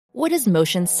What does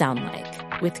motion sound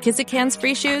like? With Kizikans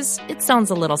free shoes, it sounds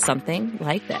a little something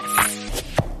like this.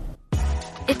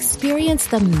 Experience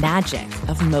the magic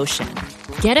of motion.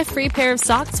 Get a free pair of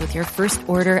socks with your first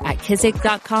order at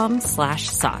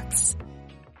kizik.com/socks.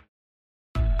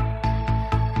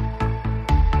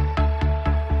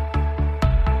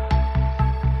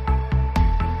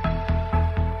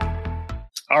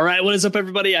 All right, what is up,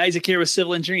 everybody? Isaac here with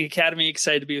Civil Engineering Academy.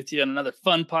 Excited to be with you on another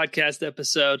fun podcast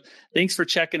episode. Thanks for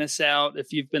checking us out.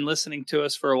 If you've been listening to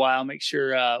us for a while, make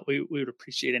sure we would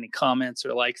appreciate any comments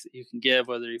or likes that you can give,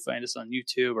 whether you find us on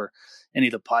YouTube or any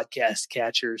of the podcast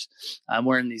catchers. I'm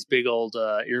wearing these big old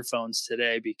earphones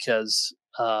today because,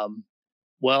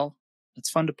 well, it's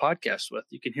fun to podcast with.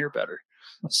 You can hear better.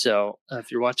 So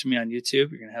if you're watching me on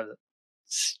YouTube, you're going to have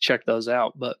check those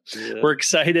out. But We're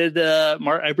excited.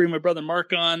 I bring my brother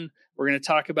Mark on. We're going to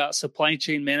talk about supply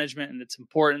chain management and its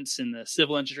importance in the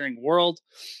civil engineering world.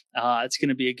 It's going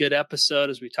to be a good episode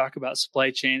as we talk about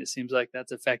supply chain. It seems like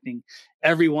that's affecting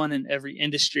everyone in every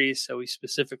industry. So we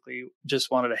specifically just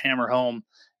wanted to hammer home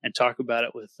and talk about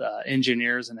it with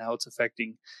engineers and how it's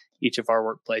affecting each of our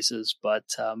workplaces. But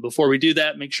before we do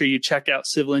that, make sure you check out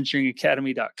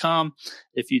civilengineeringacademy.com.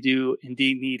 If you do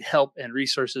indeed need help and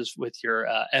resources with your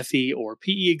FE or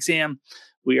PE exam,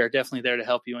 we are definitely there to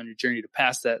help you on your journey to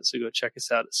pass that. So go check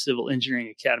us out at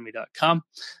civilengineeringacademy.com.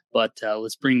 But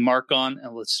let's bring Mark on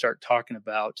and let's start talking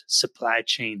about supply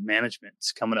chain management.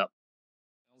 It's coming up.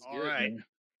 All right, man.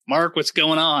 Mark, what's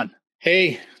going on?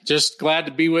 Hey, just glad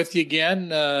to be with you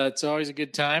again. It's always a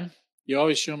good time. You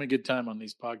always show me a good time on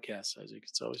these podcasts, Isaac.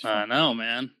 It's always fun. I know,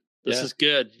 man. This is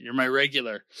good. You're my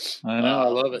regular. I know. I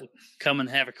love it. Come and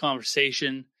have a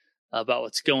conversation about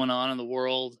what's going on in the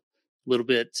world. A little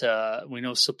bit. We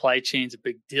know supply chain's a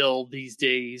big deal these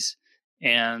days.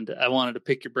 And I wanted to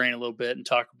pick your brain a little bit and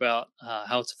talk about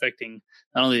how it's affecting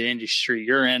not only the industry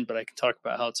you're in, but I can talk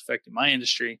about how it's affecting my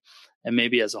industry and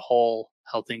maybe as a whole,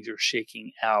 how things are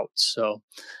shaking out. So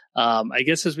I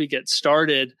guess as we get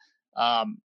started,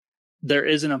 there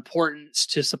is an importance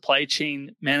to supply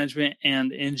chain management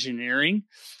and engineering.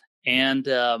 And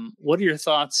what are your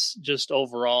thoughts just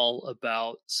overall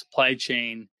about supply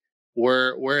chain,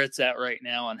 where it's at right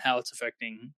now and how it's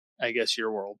affecting, I guess,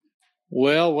 your world?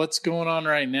 Well, what's going on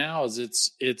right now is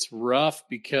it's rough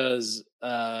because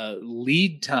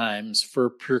lead times for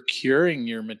procuring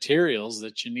your materials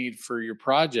that you need for your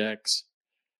projects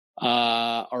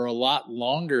are a lot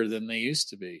longer than they used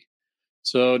to be.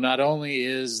 So not only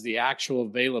is the actual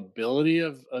availability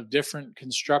of different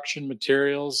construction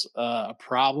materials a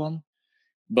problem,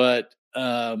 but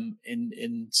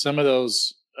in some of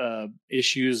those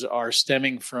issues are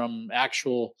stemming from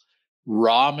actual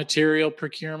raw material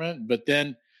procurement. But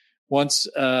then once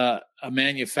a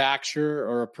manufacturer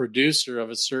or a producer of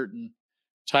a certain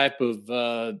type of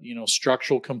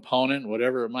structural component,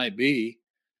 whatever it might be,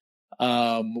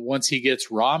 once he gets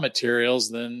raw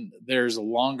materials, then there's a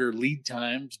longer lead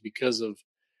times because of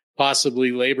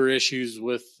possibly labor issues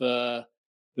with the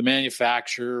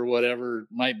manufacturer or whatever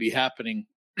might be happening.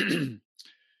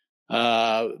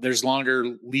 There's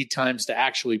longer lead times to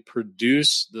actually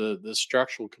produce the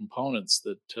structural components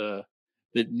that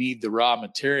need the raw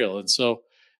material. And so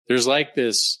there's like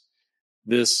this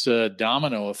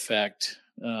domino effect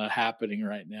happening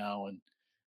right now.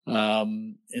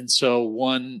 And so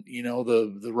one,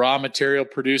 the raw material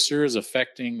producer is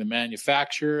affecting the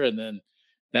manufacturer, and then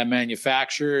that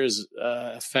manufacturer is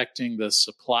affecting the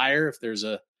supplier if there's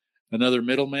another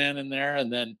middleman in there,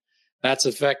 and then that's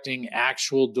affecting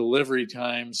actual delivery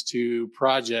times to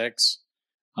projects,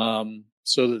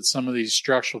 so that some of these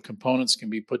structural components can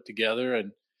be put together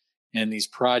and these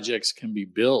projects can be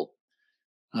built.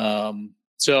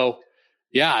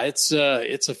 Yeah,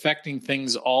 it's affecting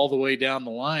things all the way down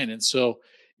the line. And so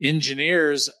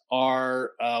engineers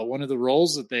are, one of the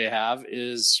roles that they have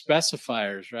is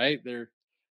specifiers, right? They're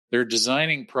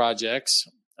designing projects.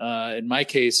 In my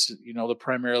case, they're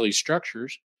primarily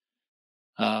structures.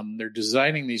 They're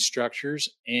designing these structures,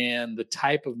 and the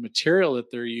type of material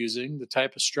that they're using, the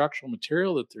type of structural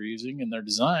material that they're using in their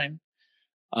design,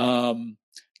 can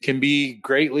be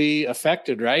greatly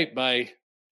affected, right, by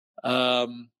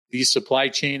these supply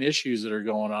chain issues that are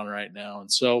going on right now. And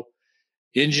so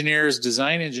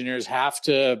design engineers have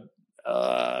to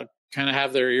kind of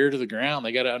have their ear to the ground.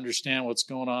 They got to understand what's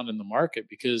going on in the market,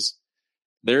 because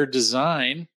their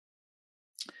design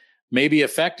may be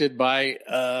affected by,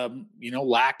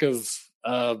 lack of,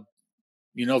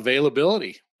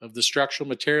 availability of the structural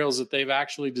materials that they've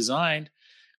actually designed,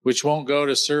 which won't go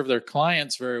to serve their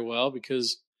clients very well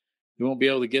because they won't be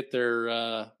able to get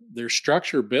their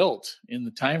structure built in the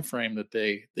time frame that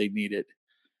they need it.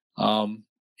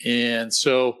 And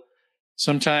so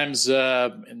sometimes,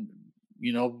 and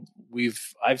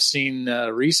I've seen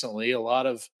recently a lot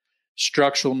of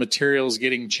structural materials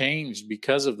getting changed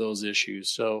because of those issues.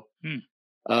 So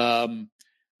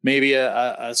maybe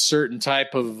a certain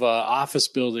type of office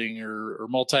building or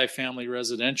multifamily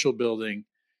residential building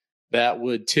that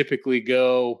would typically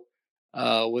go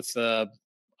with a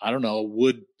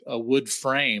wood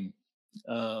frame,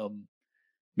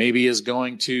 maybe is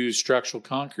going to structural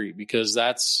concrete because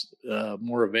that's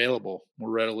more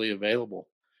readily available.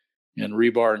 And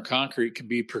rebar and concrete can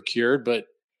be procured, but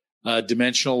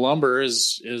dimensional lumber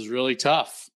is really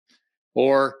tough.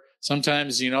 Or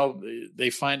sometimes, they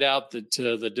find out that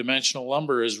the dimensional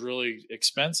lumber is really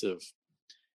expensive.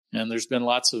 And there's been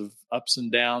lots of ups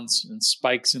and downs and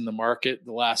spikes in the market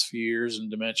the last few years in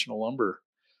dimensional lumber.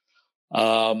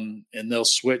 And they'll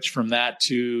switch from that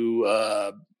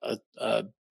to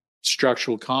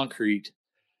structural concrete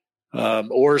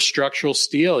or structural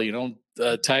steel.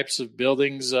 Types of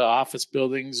buildings, office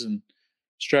buildings and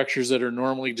structures that are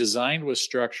normally designed with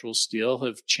structural steel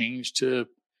have changed to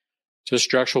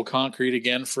structural concrete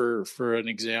again, for an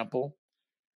example,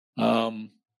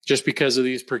 just because of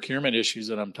these procurement issues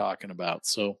that I'm talking about.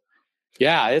 So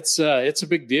yeah, it's a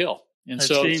big deal. And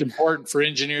it's important for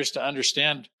engineers to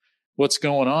understand what's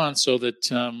going on so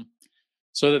that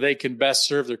they can best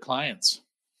serve their clients.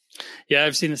 Yeah,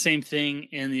 I've seen the same thing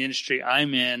in the industry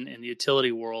I'm in the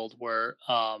utility world, where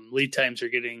lead times are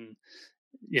getting,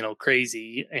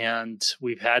 crazy, and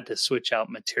we've had to switch out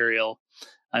material.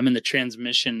 I'm in the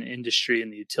transmission industry in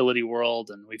the utility world,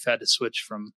 and we've had to switch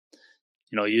from,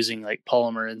 using like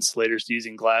polymer insulators to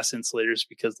using glass insulators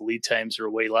because the lead times are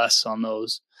way less on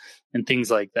those and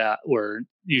things like that, where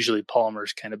usually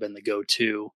polymer's kind of been the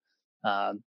go-to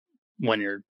when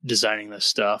you're designing this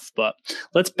stuff. But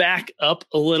let's back up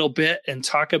a little bit and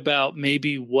talk about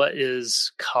maybe what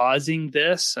is causing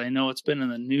this. I know it's been in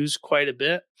the news quite a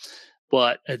bit,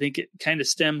 but I think it kind of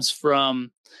stems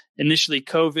from initially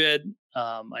COVID.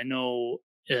 I know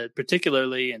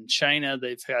particularly in China,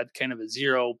 they've had kind of a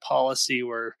zero policy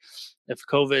where if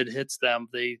COVID hits them,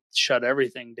 they shut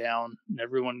everything down and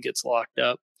everyone gets locked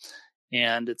up.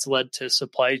 And it's led to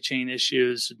supply chain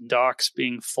issues, docks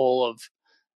being full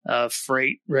of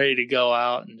freight ready to go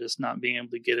out and just not being able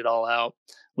to get it all out.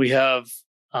 We have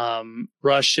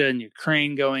Russia and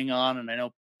Ukraine going on. And I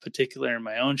know particularly in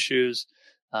my own shoes,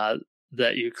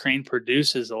 that Ukraine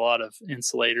produces a lot of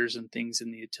insulators and things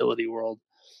in the utility world.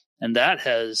 And that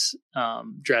has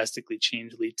drastically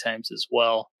changed lead times as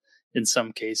well, in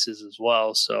some cases as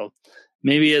well. So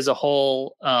maybe as a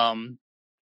whole,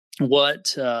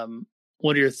 what are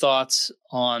your thoughts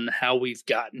on how we've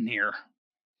gotten here?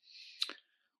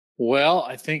 Well,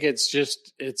 I think it's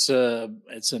a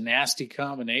nasty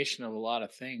combination of a lot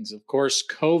of things. Of course,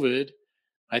 COVID,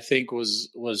 I think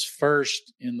was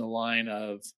first in the line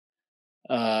of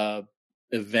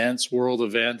world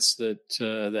events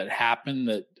that happened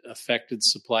that affected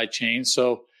supply chain.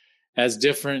 So as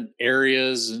different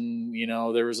areas, and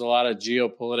there was a lot of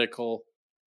geopolitical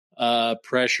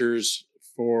pressures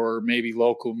for maybe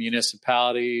local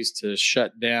municipalities to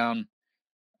shut down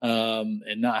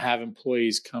and not have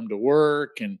employees come to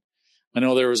work. And I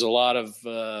know there was a lot of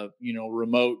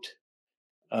remote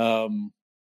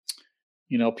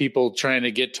people trying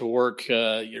to get to work.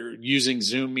 You're using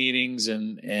Zoom meetings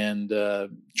and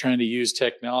trying to use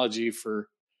technology for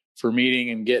meeting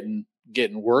and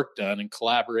getting work done and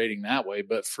collaborating that way.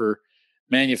 But for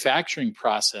manufacturing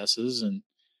processes and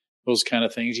those kind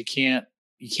of things, you can't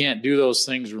do those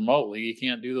things remotely. You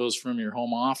can't do those from your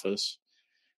home office.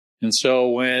 And so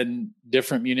when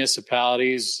different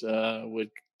municipalities would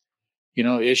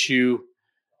issue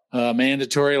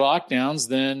mandatory lockdowns,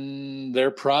 then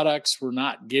their products were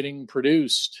not getting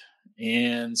produced.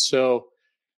 And so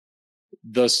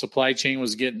the supply chain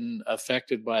was getting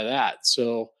affected by that.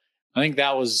 So I think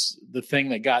that was the thing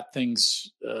that got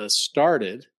things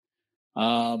started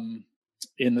in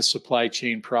the supply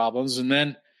chain problems. And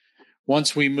then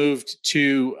once we moved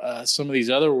to some of these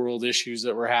other world issues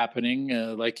that were happening,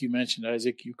 like you mentioned,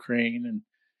 Isaac, Ukraine,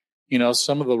 and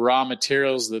some of the raw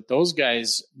materials that those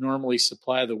guys normally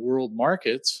supply the world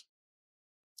markets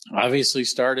obviously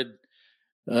started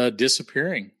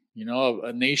disappearing.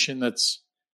 A nation that's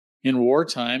in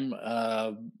wartime,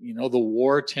 the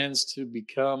war tends to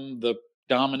become the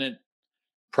dominant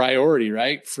priority,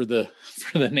 right, for the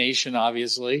nation,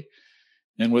 obviously.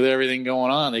 And with everything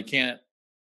going on, they can't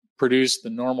produce the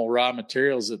normal raw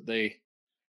materials that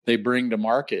they bring to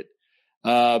market.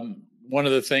 One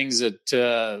of the things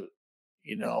that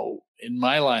in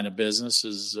my line of business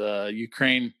is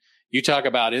Ukraine. You talk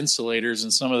about insulators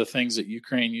and some of the things that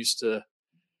Ukraine used to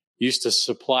used to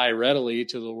supply readily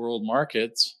to the world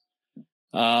markets.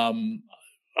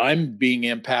 I'm being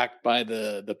impacted by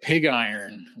the pig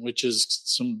iron, which is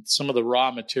some of the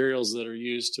raw materials that are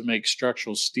used to make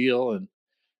structural steel, and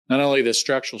not only the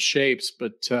structural shapes,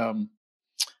 but a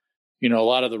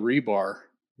lot of the rebar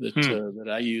that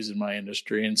I use in my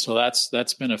industry, and so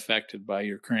that's been affected by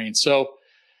Ukraine. So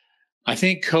I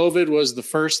think COVID was the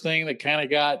first thing that kind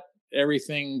of got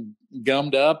everything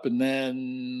gummed up, and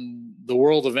then the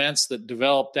world events that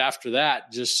developed after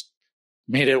that just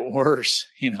made it worse,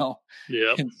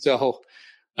 Yeah. And so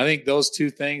I think those two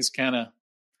things kind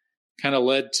of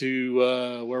led to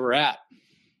where we're at.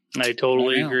 I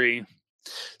totally agree.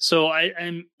 So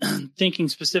I'm thinking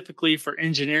specifically for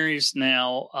engineers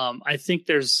now. I think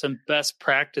there's some best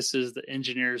practices that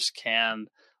engineers can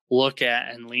look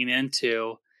at and lean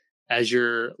into as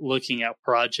you're looking at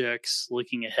projects,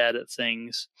 looking ahead at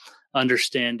things,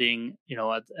 understanding,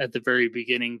 at the very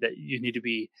beginning that you need to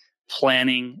be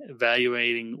planning,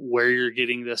 evaluating where you're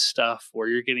getting this stuff, where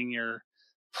you're getting your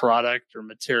product or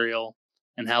material,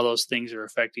 and how those things are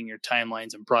affecting your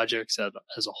timelines and projects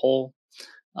as a whole.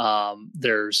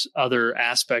 There's other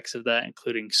aspects of that,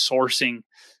 including sourcing,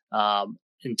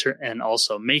 and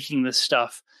also making this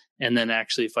stuff, and then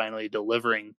actually finally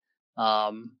delivering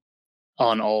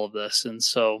on all of this. And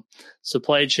so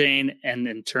supply chain, and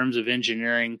in terms of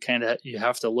engineering, kind of you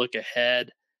have to look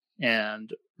ahead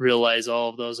and realize all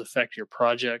of those affect your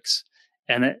projects,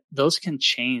 and those can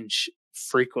change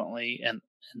frequently and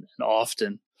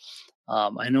often.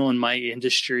 I know in my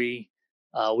industry,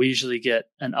 we usually get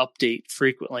an update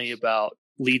frequently about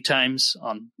lead times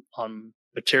on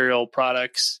material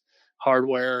products,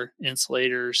 hardware,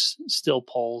 insulators, steel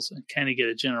poles, and kind of get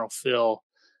a general feel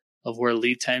of where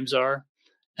lead times are.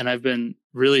 And I've been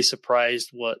really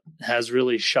surprised what has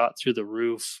really shot through the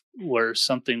roof, where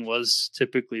something was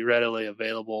typically readily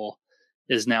available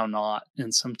is now not.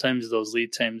 And sometimes those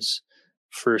lead times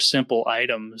for simple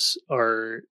items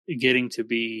are getting to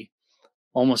be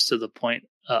almost to the point,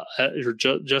 or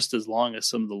just as long as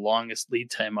some of the longest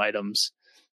lead time items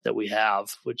that we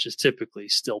have, which is typically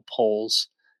still poles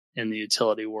in the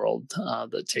utility world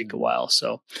that take a while.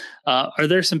 So are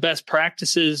there some best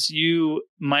practices you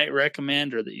might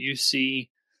recommend or that you see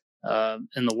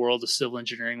in the world of civil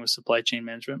engineering with supply chain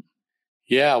management?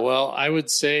 Yeah, well, I would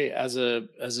say as a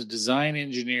design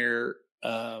engineer,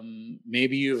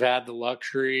 maybe you've had the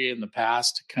luxury in the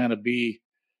past to kind of be,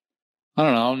 I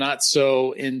don't know, not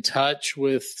so in touch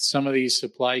with some of these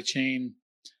supply chain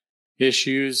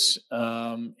issues.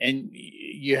 And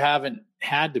you haven't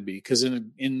had to be, because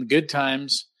in the good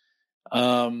times,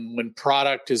 when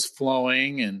product is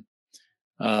flowing and,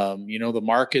 the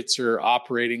markets are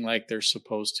operating like they're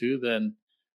supposed to, then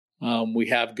we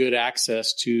have good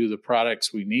access to the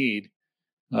products we need.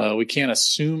 We can't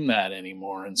assume that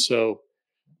anymore. And so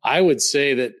I would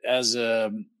say that as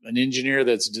an engineer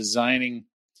that's designing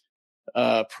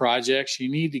projects,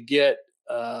 you need to get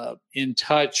in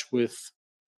touch with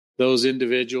those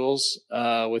individuals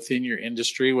within your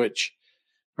industry, which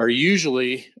are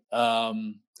usually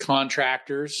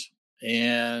contractors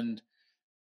and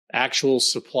actual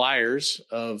suppliers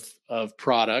of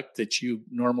product that you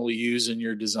normally use in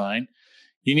your design.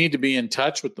 You need to be in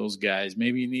touch with those guys.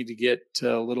 Maybe you need to get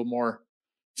a little more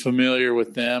familiar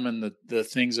with them and the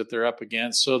things that they're up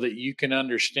against, so that you can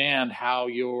understand how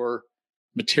your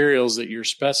materials that you're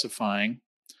specifying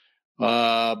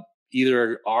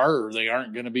either are or they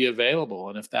aren't going to be available,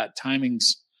 and if that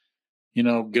timing's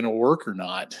going to work or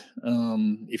not.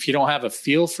 If you don't have a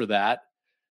feel for that,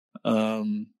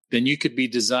 then you could be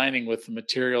designing with the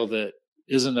material that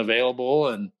isn't available.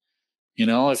 And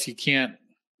if you can't,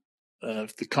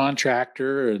 if the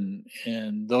contractor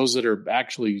and those that are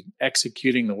actually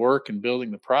executing the work and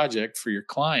building the project for your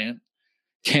client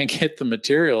can't get the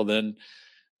material, then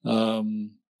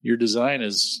your design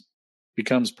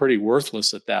becomes pretty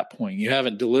worthless at that point. You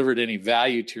haven't delivered any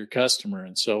value to your customer.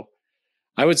 And so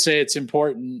I would say it's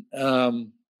important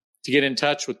to get in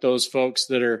touch with those folks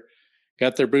that are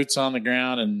got their boots on the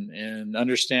ground and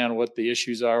understand what the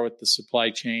issues are with the supply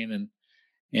chain,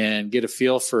 and get a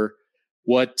feel for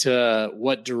what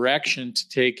direction to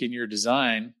take in your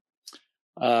design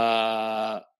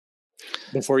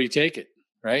before you take it.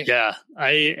 Right? Yeah,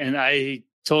 I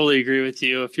totally agree with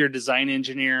you. If you're a design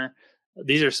engineer,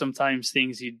 these are sometimes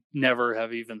things you'd never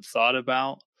have even thought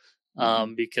about,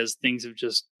 because things have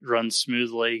just run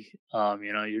smoothly.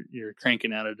 You're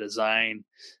cranking out a design,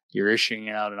 you're issuing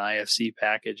out an IFC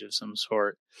package of some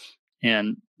sort,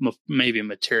 and maybe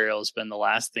material has been the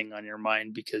last thing on your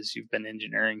mind because you've been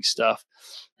engineering stuff.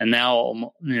 And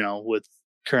now, with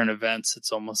current events,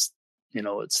 it's almost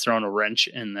it's thrown a wrench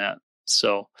in that.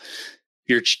 So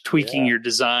you're tweaking your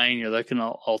design, you're looking at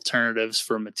alternatives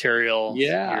for material.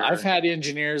 Yeah, I've had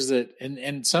engineers that,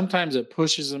 and sometimes it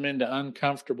pushes them into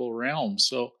uncomfortable realms.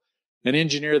 So an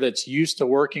engineer that's used to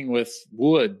working with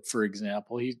wood, for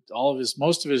example,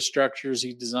 most of his structures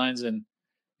he designs in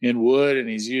wood, and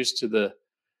he's used to the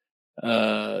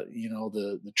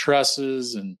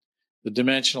trusses and the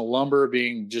dimensional lumber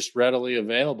being just readily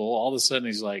available. All of a sudden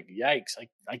he's like, yikes,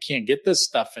 I can't get this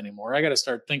stuff anymore. I got to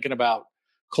start thinking about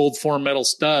cold form metal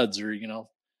studs or,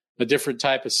 a different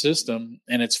type of system.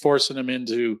 And it's forcing him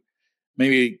into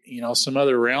maybe, some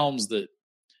other realms that,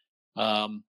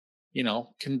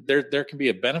 there can be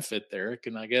a benefit there. It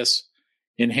can, I guess,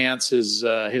 enhance his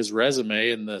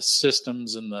resume and the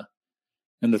systems and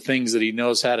the things that he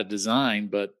knows how to design.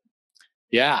 But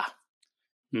yeah,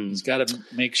 he's got to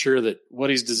make sure that what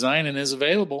he's designing is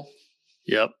available.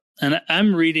 Yep. And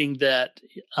I'm reading that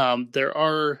there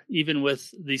are, even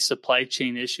with the supply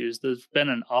chain issues, there's been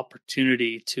an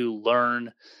opportunity to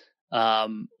learn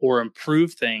or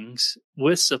improve things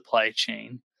with supply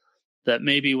chain, that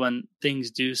maybe when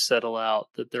things do settle out,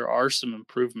 that there are some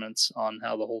improvements on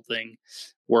how the whole thing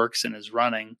works and is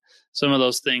running. Some of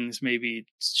those things maybe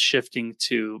shifting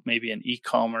to maybe an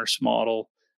e-commerce model,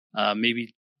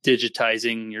 maybe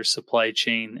digitizing your supply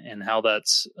chain and how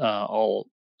that's all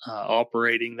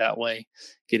operating that way,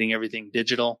 getting everything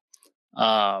digital,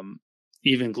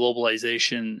 even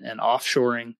globalization and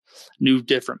offshoring, new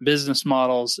different business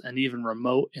models, and even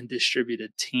remote and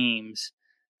distributed teams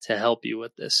to help you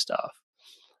with this stuff.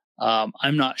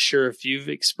 I'm not sure if you've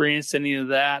experienced any of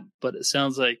that, but it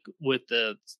sounds like with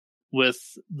the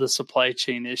supply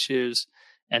chain issues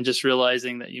and just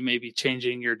realizing that you may be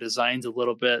changing your designs a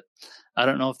little bit. I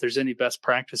don't know if there's any best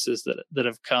practices that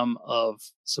have come of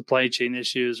supply chain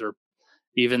issues, or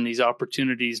even these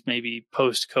opportunities, maybe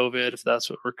post-COVID, if that's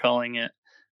what we're calling it,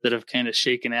 that have kind of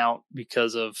shaken out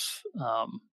because of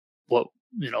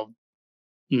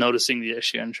noticing the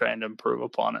issue and trying to improve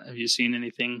upon it. Have you seen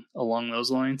anything along those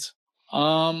lines?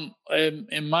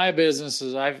 In my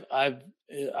businesses,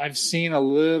 I've seen a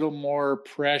little more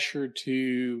pressure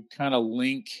to kind of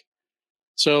link.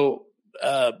 So,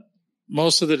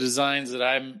 most of the designs that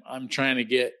I'm trying to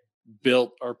get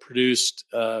built are produced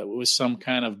with some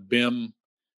kind of BIM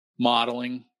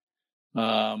modeling,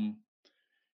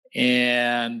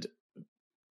 and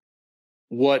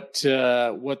what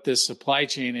this supply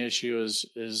chain issue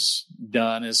is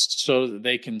done is so that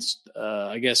they can,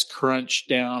 I guess, crunch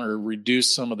down or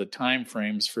reduce some of the time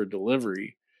frames for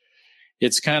delivery.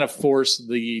 It's kind of forced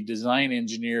the design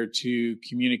engineer to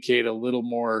communicate a little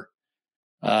more,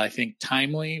 I think,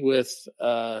 timely with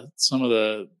some of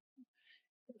the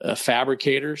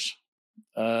fabricators.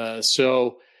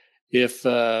 So if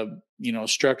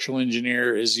structural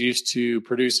engineer is used to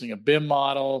producing a BIM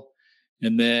model,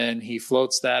 and then he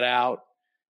floats that out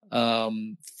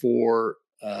for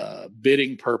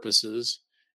bidding purposes,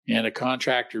 and a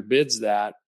contractor bids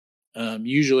that,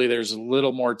 usually there's a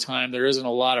little more time. There isn't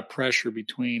a lot of pressure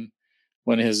between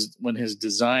when his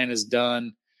design is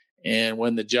done and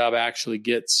when the job actually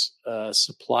gets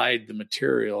supplied the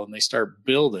material and they start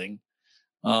building.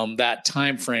 That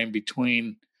time frame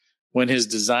between when his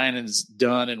design is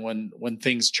done and when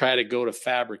things try to go to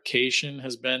fabrication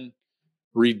has been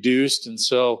reduced. And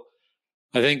so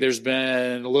I think there's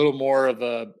been a little more of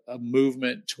a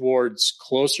movement towards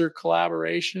closer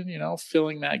collaboration,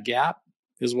 filling that gap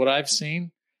is what I've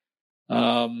seen.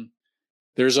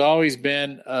 There's always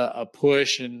been a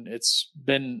push, and it's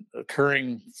been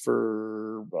occurring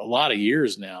for a lot of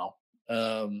years now,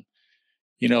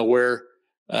 where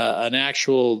an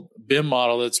actual BIM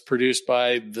model that's produced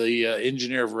by the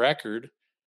engineer of record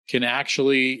can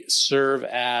actually serve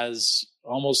as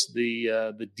almost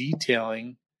the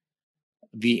detailing,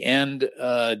 the end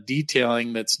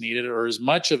detailing that's needed, or as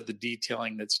much of the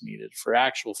detailing that's needed for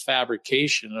actual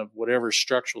fabrication of whatever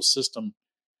structural system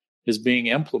is being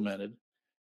implemented.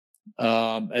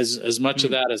 As much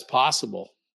of that as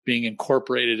possible being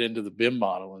incorporated into the BIM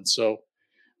model. And so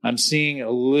I'm seeing a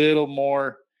little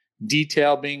more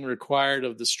detail being required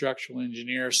of the structural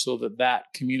engineer so that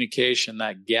communication,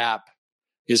 that gap,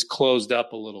 is closed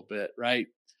up a little bit, right?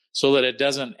 So that it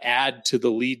doesn't add to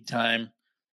the lead time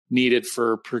needed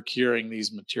for procuring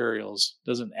these materials,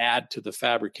 doesn't add to the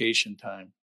fabrication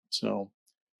time. So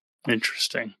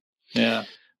interesting. Yeah.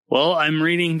 Well, I'm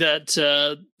reading that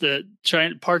the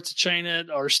parts of China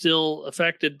are still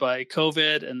affected by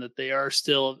COVID, and that they are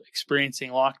still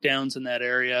experiencing lockdowns in that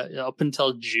area up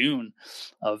until June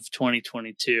of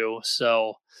 2022.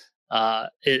 So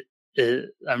it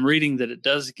I'm reading that it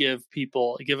does give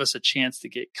us a chance to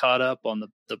get caught up on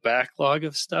the backlog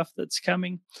of stuff that's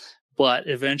coming, but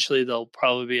eventually there'll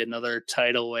probably be another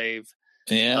tidal wave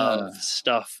of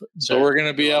stuff. So we're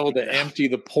going to be able to empty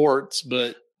the ports,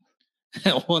 but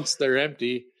once they're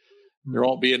empty, there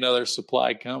won't be another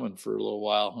supply coming for a little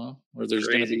while, huh? Or there's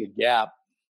going to be a gap.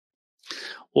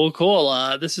 Well,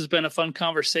 cool. This has been a fun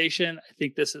conversation. I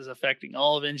think this is affecting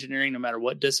all of engineering, no matter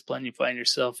what discipline you find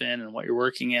yourself in and what you're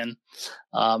working in.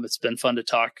 It's been fun to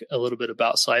talk a little bit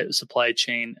about supply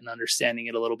chain and understanding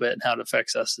it a little bit and how it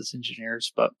affects us as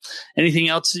engineers. But anything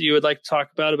else that you would like to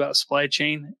talk about supply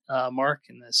chain, Mark,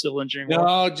 in the civil engineering world?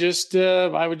 No, just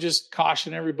I would just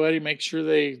caution everybody, make sure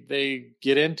they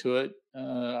get into it,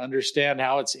 understand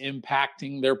how it's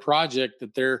impacting their project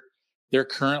that they're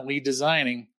currently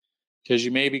designing. Because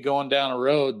you may be going down a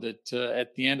road that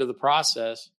at the end of the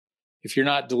process, if you're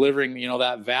not delivering,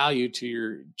 that value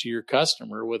to your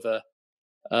customer with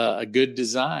a good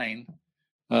design,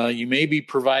 you may be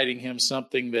providing him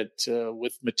something that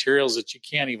with materials that you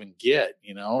can't even get,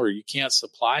 or you can't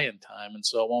supply in time, and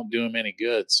so it won't do him any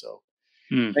good. So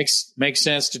makes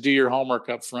sense to do your homework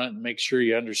up front and make sure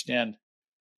you understand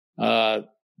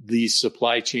the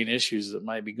supply chain issues that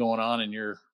might be going on in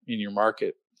your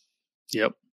market.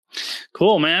 Yep.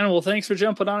 Cool, man. Well, thanks for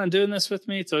jumping on and doing this with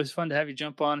me. It's always fun to have you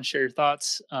jump on and share your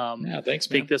thoughts. Thanks, man. I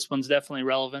think this one's definitely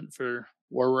relevant for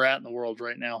where we're at in the world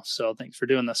right now. So thanks for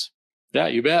doing this. Yeah,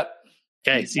 you bet.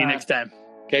 Okay. See you next time.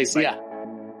 Okay. See ya.